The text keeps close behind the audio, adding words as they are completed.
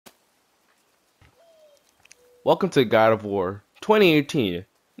Welcome to God of War 2018,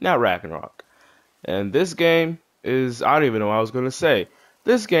 not Ragnarok. And this game is, I don't even know what I was going to say.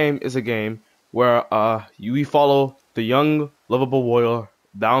 This game is a game where we follow the young, lovable warrior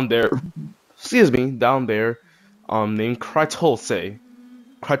down there, down there, named Kratos.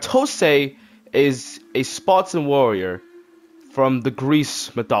 Kratos is a Spartan warrior from the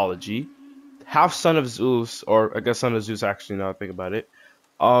Greece mythology, half son of Zeus, or I guess son of Zeus actually, now I think about it.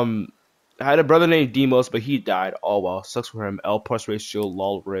 Um, I had a brother named Demos, but he died. Oh well, sucks for him. L plus ratio,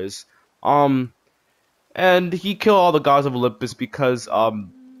 lol Riz. Um, and he killed all the gods of Olympus because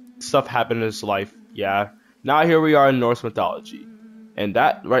stuff happened in his life. Yeah. Now here we are in Norse mythology, and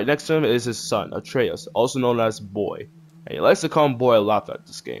that right next to him is his son Atreus, also known as Boy. And he likes to call him Boy a lot throughout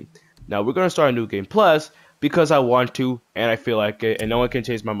this game. Now we're gonna start a new game plus because I want to and I feel like it, and no one can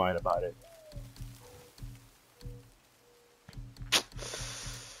change my mind about it.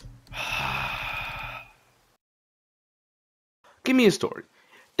 Give me a story.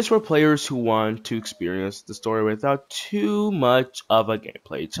 It's for players who want to experience the story without too much of a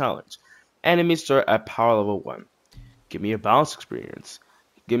gameplay challenge. Enemies start at power level 1. Give me a balanced experience.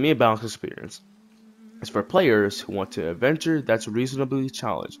 Give me a balanced experience. It's for players who want an adventure that's reasonably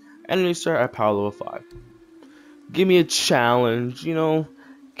challenged. Enemies start at power level 5. Give me a challenge,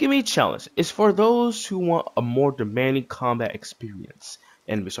 give me a challenge. It's for those who want a more demanding combat experience.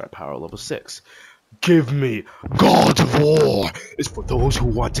 Enemies start at power level 6. Give me God of War! It's for those who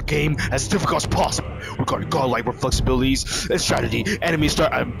want a game as difficult as possible. Regarding godlike flexibilities and strategy, enemies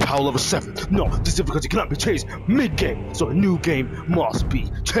start at power level 7. No, this difficulty cannot be changed mid-game, so a new game must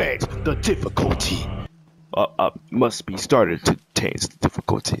be changed. The difficulty must be started to change the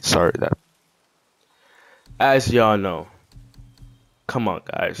difficulty. Sorry that. As y'all know, come on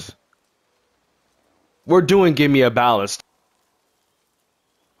guys. We're doing Give Me a Balance.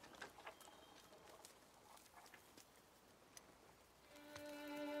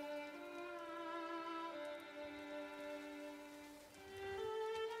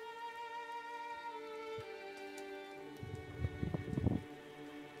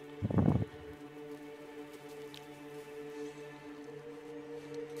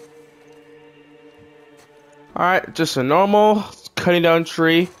 Alright, just a normal cutting down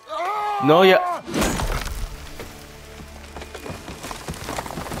tree. No, yeah.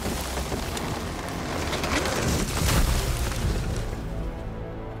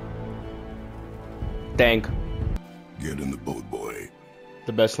 Dang. Get in the boat, boy.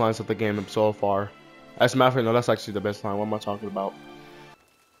 The best lines of the game so far. As a matter of fact, no, that's actually the best line. What am I talking about?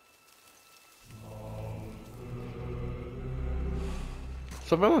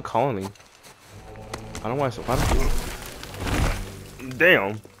 Surveillance colony. I don't know why.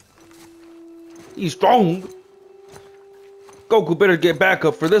 Damn. He's strong. Goku better get back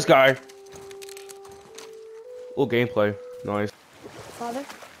up for this guy. Little gameplay. Nice. Father?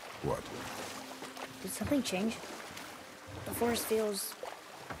 What? Did something change? The forest feels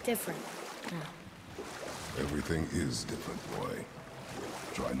different now. Everything is different, boy.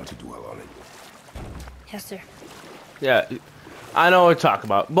 Try not to dwell on it. Yes, sir. Yeah, I know what you're talking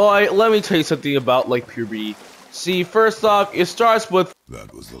about. Boy, let me tell you something about like puberty. See, first off, it starts with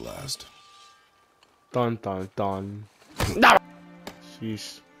That was the last. dun dun dun.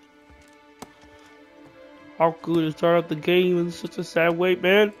 Jeez. How could it start out the game in such a sad way,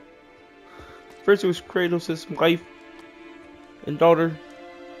 man? First it was Kratos' wife and daughter.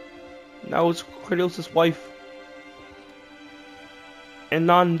 Now it's Kratos' wife and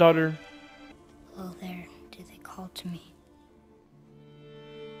non-daughter. Hello there, did they call to me?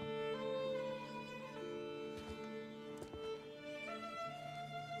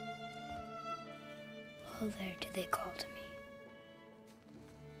 Hello there, did they call to me?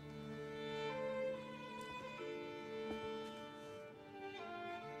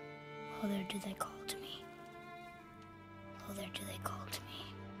 Hello there, did they call to me? Hello there, did they call to me?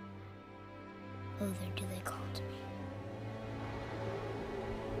 Hello there, did they call to me?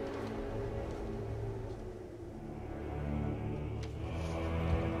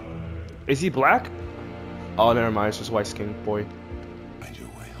 Is he black? Oh, never mind. It's just white skin boy. Find your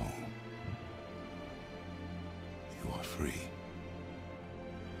way home. You are free.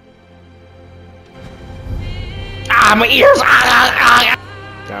 Ah, my ears!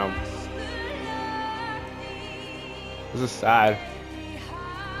 Down. This is sad.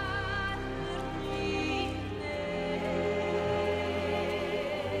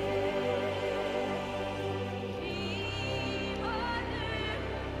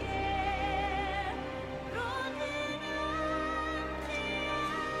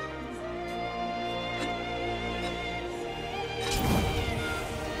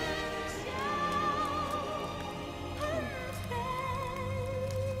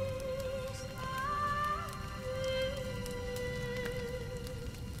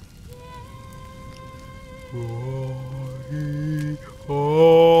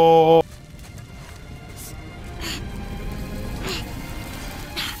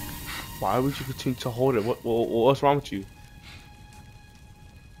 would you continue to hold it? What's wrong with you?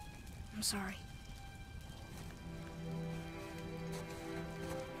 I'm sorry.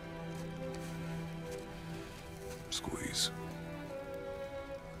 Squeeze.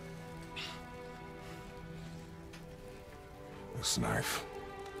 This knife.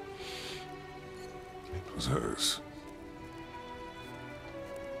 It was hers.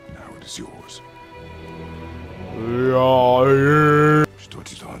 Now it is yours. She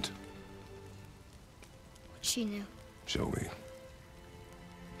taught you to hunt. She knew. Show me.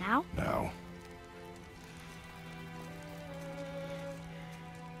 Now? Now.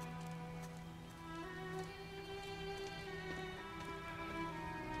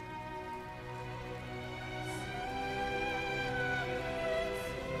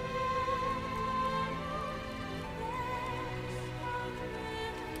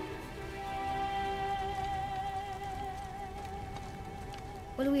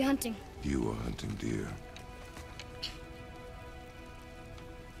 What are we hunting? You are hunting deer.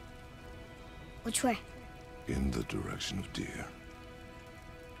 Which way? In the direction of deer.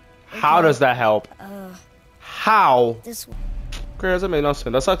 How does that help? How? This way. Chris, that made no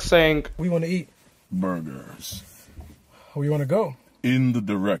sense. That's like saying, We want to eat. Burgers. Where you want to go? In the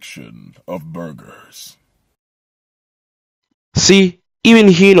direction of burgers. see, even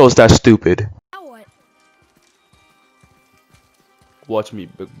he knows that's stupid. Now what? Watch me,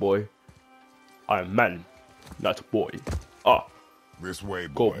 big boy. I'm man, not boy. Ah, This way,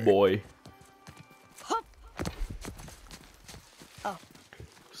 go boy. boy. Hup. Oh.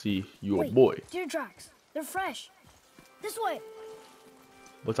 See, you a Wait. boy, Deer tracks. They're fresh. This way.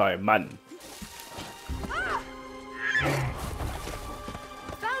 but I am man.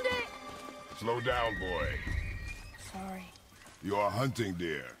 Found it. Slow down, boy. Sorry. You are hunting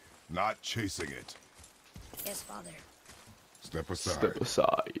deer, not chasing it. Yes, Father. Step aside. Step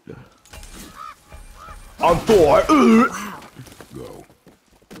aside. I'm Thor. Wow. Go.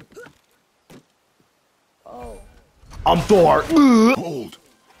 Oh. I'm Thor. Hold.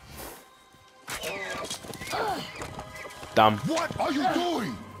 Damn. What are you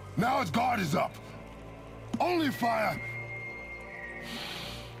doing? Now his guard is up. Only fire.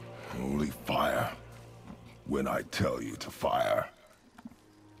 Only fire. When I tell you to fire.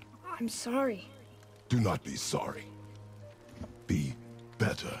 I'm sorry. Do not be sorry. Be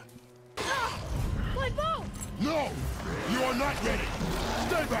better. My bow! No! You are not ready!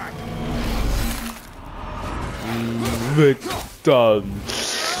 Stay back! Victim.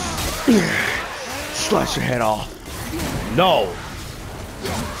 Slash your head off. No.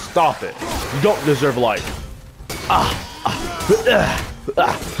 Stop it. You don't deserve life.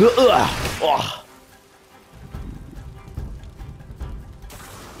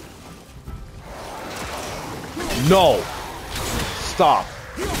 No. Stop.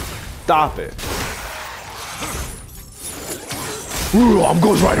 Stop it. I'm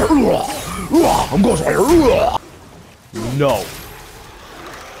Ghost Rider. I'm Ghost Rider. No.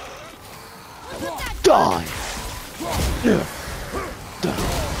 Die.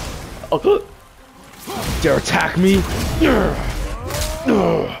 Dare attack me?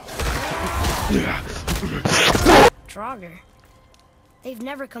 Draugr. They've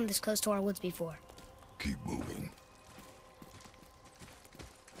never come this close to our woods before. Keep moving.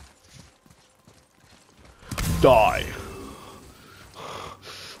 Die.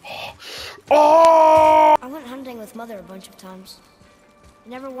 Oh! I went hunting with Mother a bunch of times. She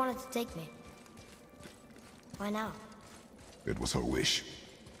never wanted to take me. Why now? It was her wish.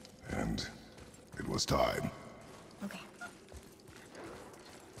 And it was time. Okay.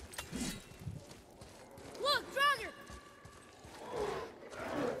 Look, Draugr!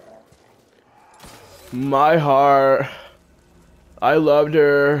 My heart. I loved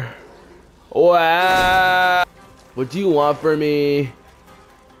her. Wow. What do you want from me?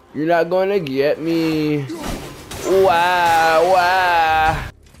 You're not gonna get me. Wow, wow.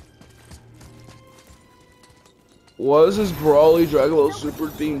 What is this Brawly Dragon Ball Super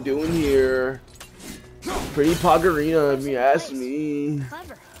thing doing here? Pretty Pagarina, if you ask me.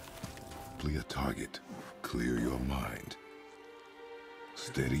 Clever. Play a target. Clear your mind.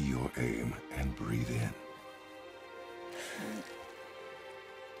 Steady your aim and breathe in.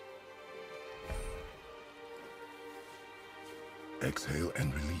 Exhale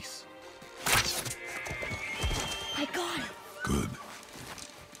and release. I got it. Good.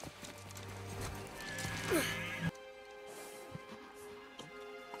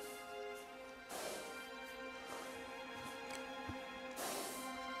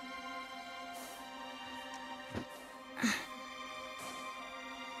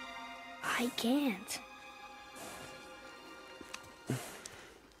 I can't.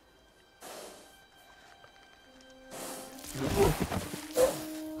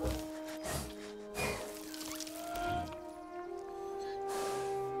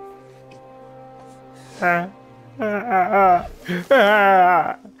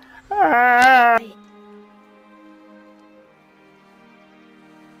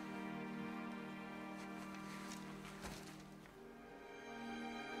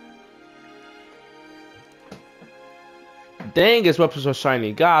 Dang, his weapons are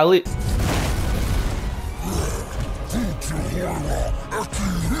shiny. Golly.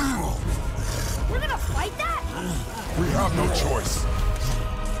 We're gonna fight that? We have no choice.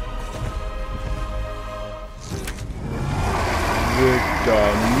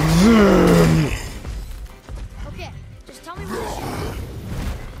 Okay, just tell me where to shoot.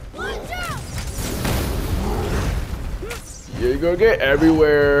 Watch out! You're gonna get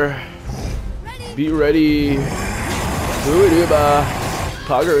everywhere. Ready? Be ready. Dooba.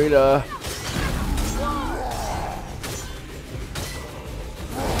 Pagarita.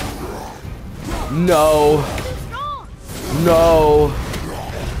 No. No.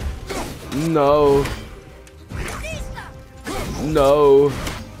 No. No.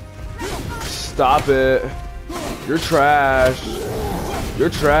 Stop it. You're trash. You're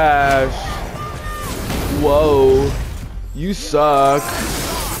trash. Whoa. You suck.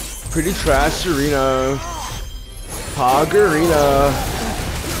 Pretty trash, Serena. Pagarina.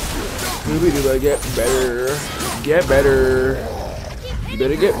 Dooba, get better. Get better. You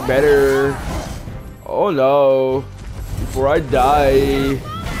better get better. Oh no. Before I die.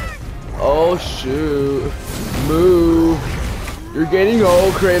 Oh shoot. Move. You're getting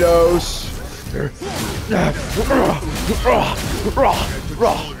old, Kratos.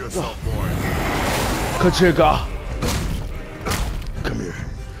 Kachiga. Come here.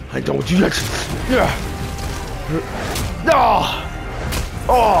 I don't want you yet. Yeah. No.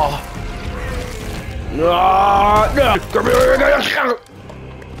 Oh. No. Come here.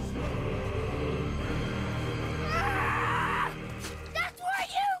 That's where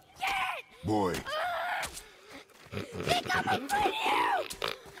you get! Boy, They got my foot out!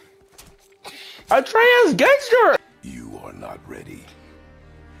 Atreus, gangster. you are not ready.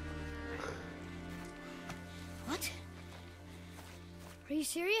 What? Are you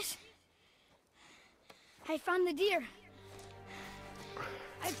serious? I found the deer.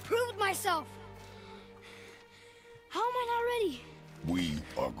 I proved myself. How am I not ready? We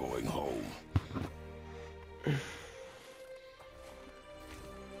are going home.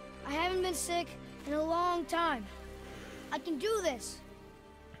 I haven't been sick in a long time. I can do this.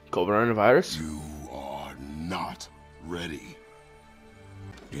 Coronavirus? You are not ready.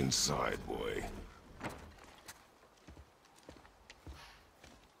 Inside, boy.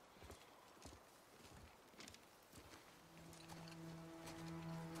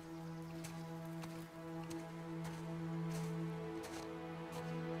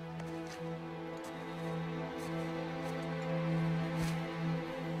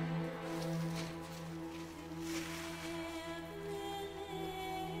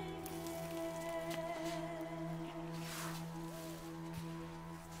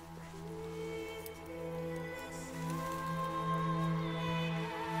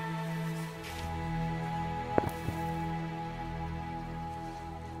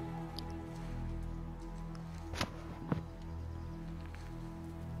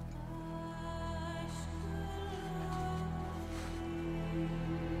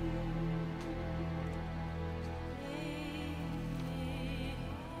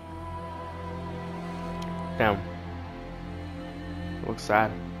 Damn. Looks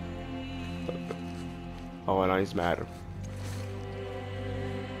sad. Oh, and he's mad.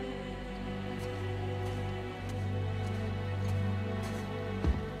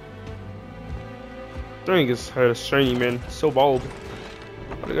 Dang, his head is shiny, man. So bald.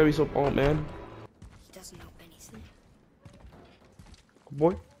 Why do you gotta be so bald, man? He doesn't know anything.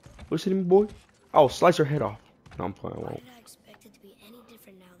 Boy? What's it, boy? I'll slice her head off. No, I'm playing. I Why won't. did I expect it to be any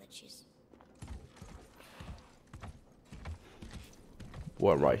different now that she's...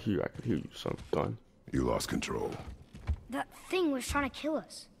 What, right here? I could hear you, son of a gun. You lost control. That thing was trying to kill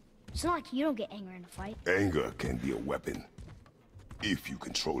us. It's not like you don't get angry in a fight. Anger can be a weapon. If you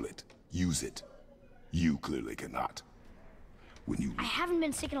control it, use it. You clearly cannot. When you... I haven't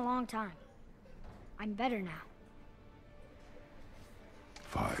been sick in a long time. I'm better now.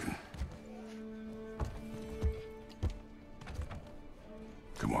 Fine.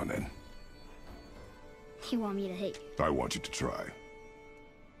 Come on then. You want me to hate you? I want you to try.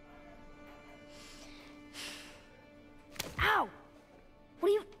 Ow! What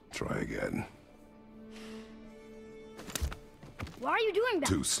are you... Try again. Why are you doing that?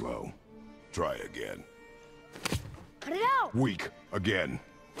 Too slow. Try again. Cut it out! Weak. Again.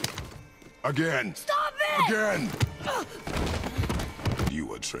 Again. Stop it! Again.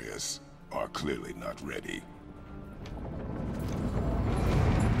 You, Atreus. are clearly not ready.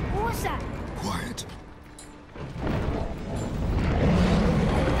 What was that? Quiet.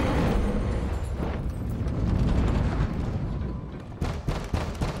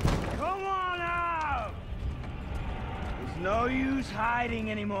 Come on out! There's no use hiding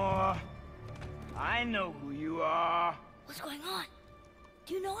anymore. I know who you are. What's going on?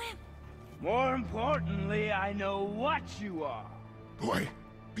 Do you know him? More importantly, I know what you are. Boy,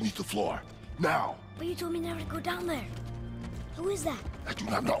 beneath the floor. Now. But you told me never to go down there. Who is that? I do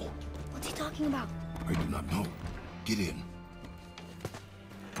not know. What's he talking about? I do not know. Get in.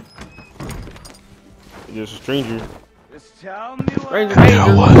 Just a stranger. Just tell me what Stranger I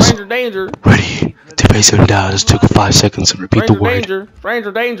danger. was- Stranger danger. Ready to face him down. Just took 5 seconds to repeat the Stranger word. danger.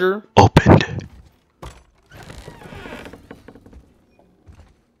 Stranger danger. Opened.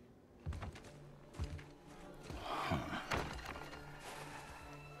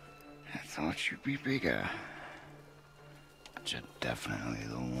 I thought you'd be bigger. But you're definitely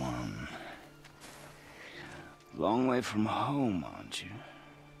the one. Long way from home, aren't you?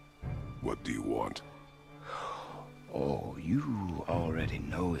 What do you want? Oh, you already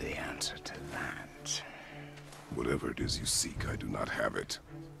know the answer to that. Whatever it is you seek, I do not have it.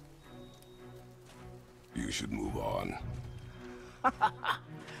 You should move on.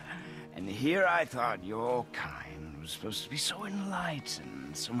 And here I thought your kind was supposed to be so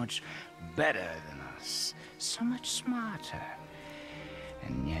enlightened, so much better than us, so much smarter.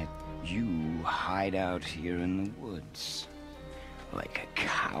 And yet you hide out here in the woods, like a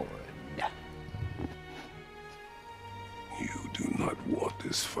coward. You do not want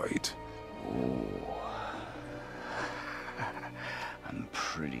this fight. Oh, I'm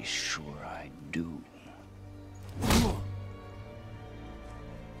pretty sure I do.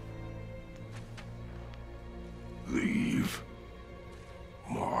 Leave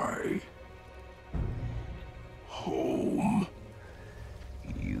my home.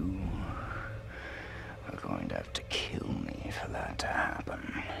 You are going to have to kill me for that to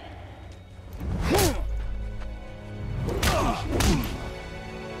happen.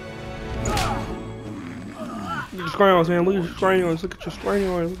 Look at your scrawny arms, man. Look at your scrawny arms. Look at your scrawny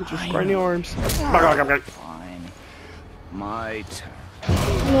arms. Look at your scrawny arms. Fine. My turn.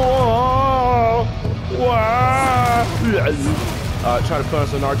 Whoa! Whoa! Try to put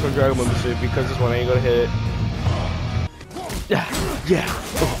us an Naruto Dragon Ball suit because this one ain't gonna hit. Yeah. Yeah.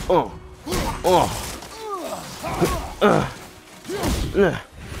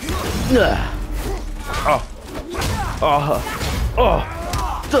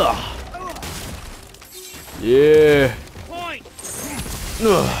 Point.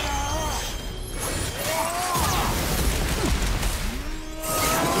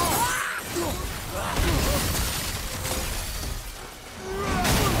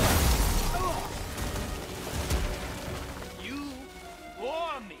 You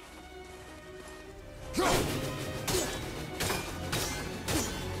bore me.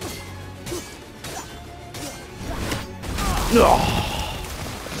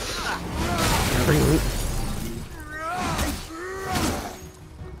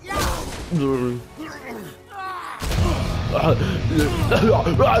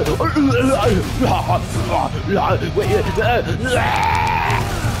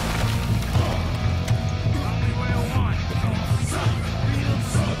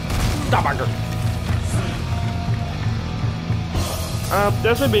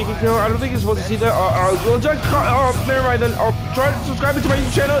 That's my bank account. I don't think you're supposed to see that. Never mind then. Try to subscribe to my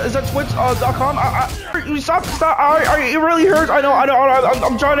YouTube channel. Is that twitch.com? Stop. It really hurts. I know.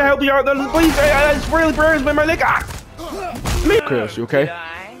 I'm trying to help you out. Please, it's really burns my leg. Chris, you okay?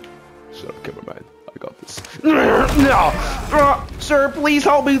 Shut up, okay, my man. I got this. No, sir, please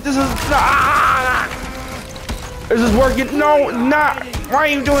help me. This is. Is this working? No, not. Why are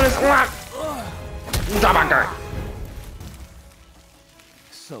you doing this? Stop.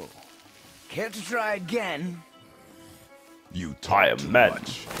 So, care to try again? You I talk am too mad.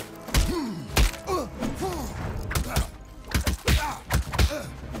 much.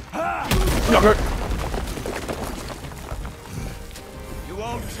 You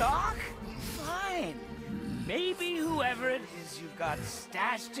won't talk? Fine. Maybe whoever it is you've got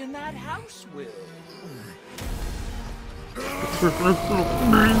stashed in that house will.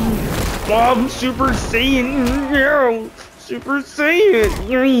 I'm Super Saiyan. No, Super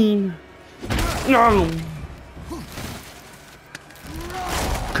Saiyan. No.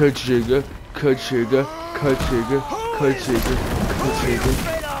 Kachiga.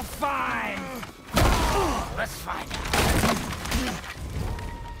 Straight off fine. Let's find out.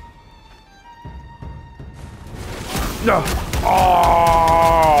 No.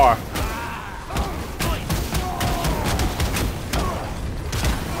 Oh.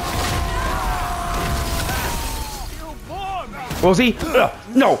 Was he?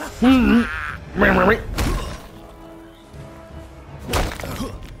 No.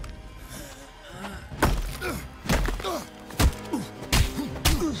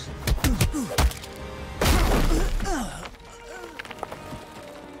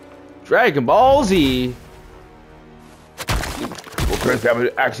 Dragon Ball Z. Will Prince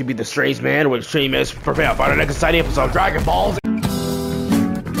Rabbit actually be the strange man with extreme is prepared by the next exciting episode of Dragon Ball Z?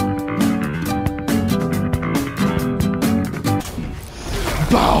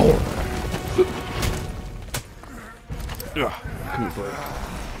 Bow! Come here, buddy.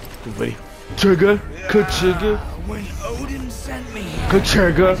 Come buddy. Trigger! Kachiga! When Odin sent me,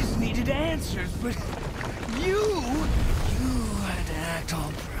 Kachiga! I just needed answers, but you had to act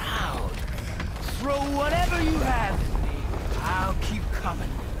all proud. Throw whatever you have at me. I'll keep coming.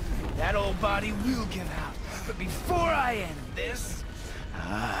 That old body will give out. But before I end this,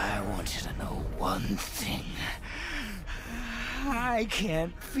 I want you to know one thing. I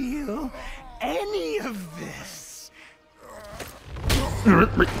can't feel any of this.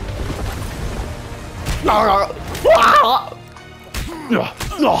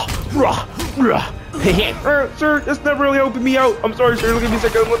 Sir, this never really opened me out. I'm sorry, sir. Give me a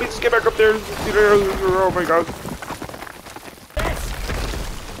second. Let me just get back up there. Oh my god.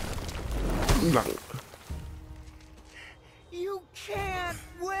 You can't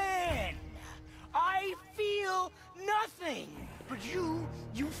win. I feel nothing. But you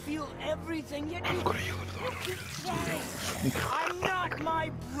feel everything. Yet you keep trying. I'm not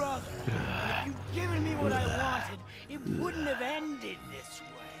my brother. If you'd given me what I wanted, it wouldn't have ended this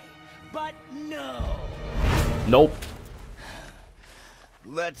way. But no. Nope.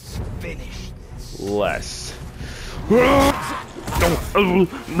 Let's finish this. Less.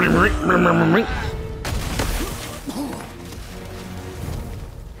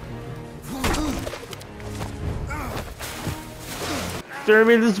 Sir, I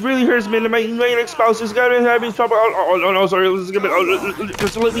mean, this really hurts me. My ex-spouse is gonna have me trouble. Oh, no, sorry. Let's give it.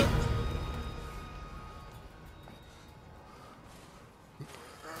 Just let me.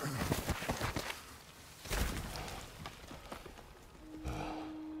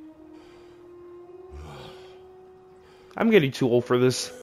 I'm getting too old for this.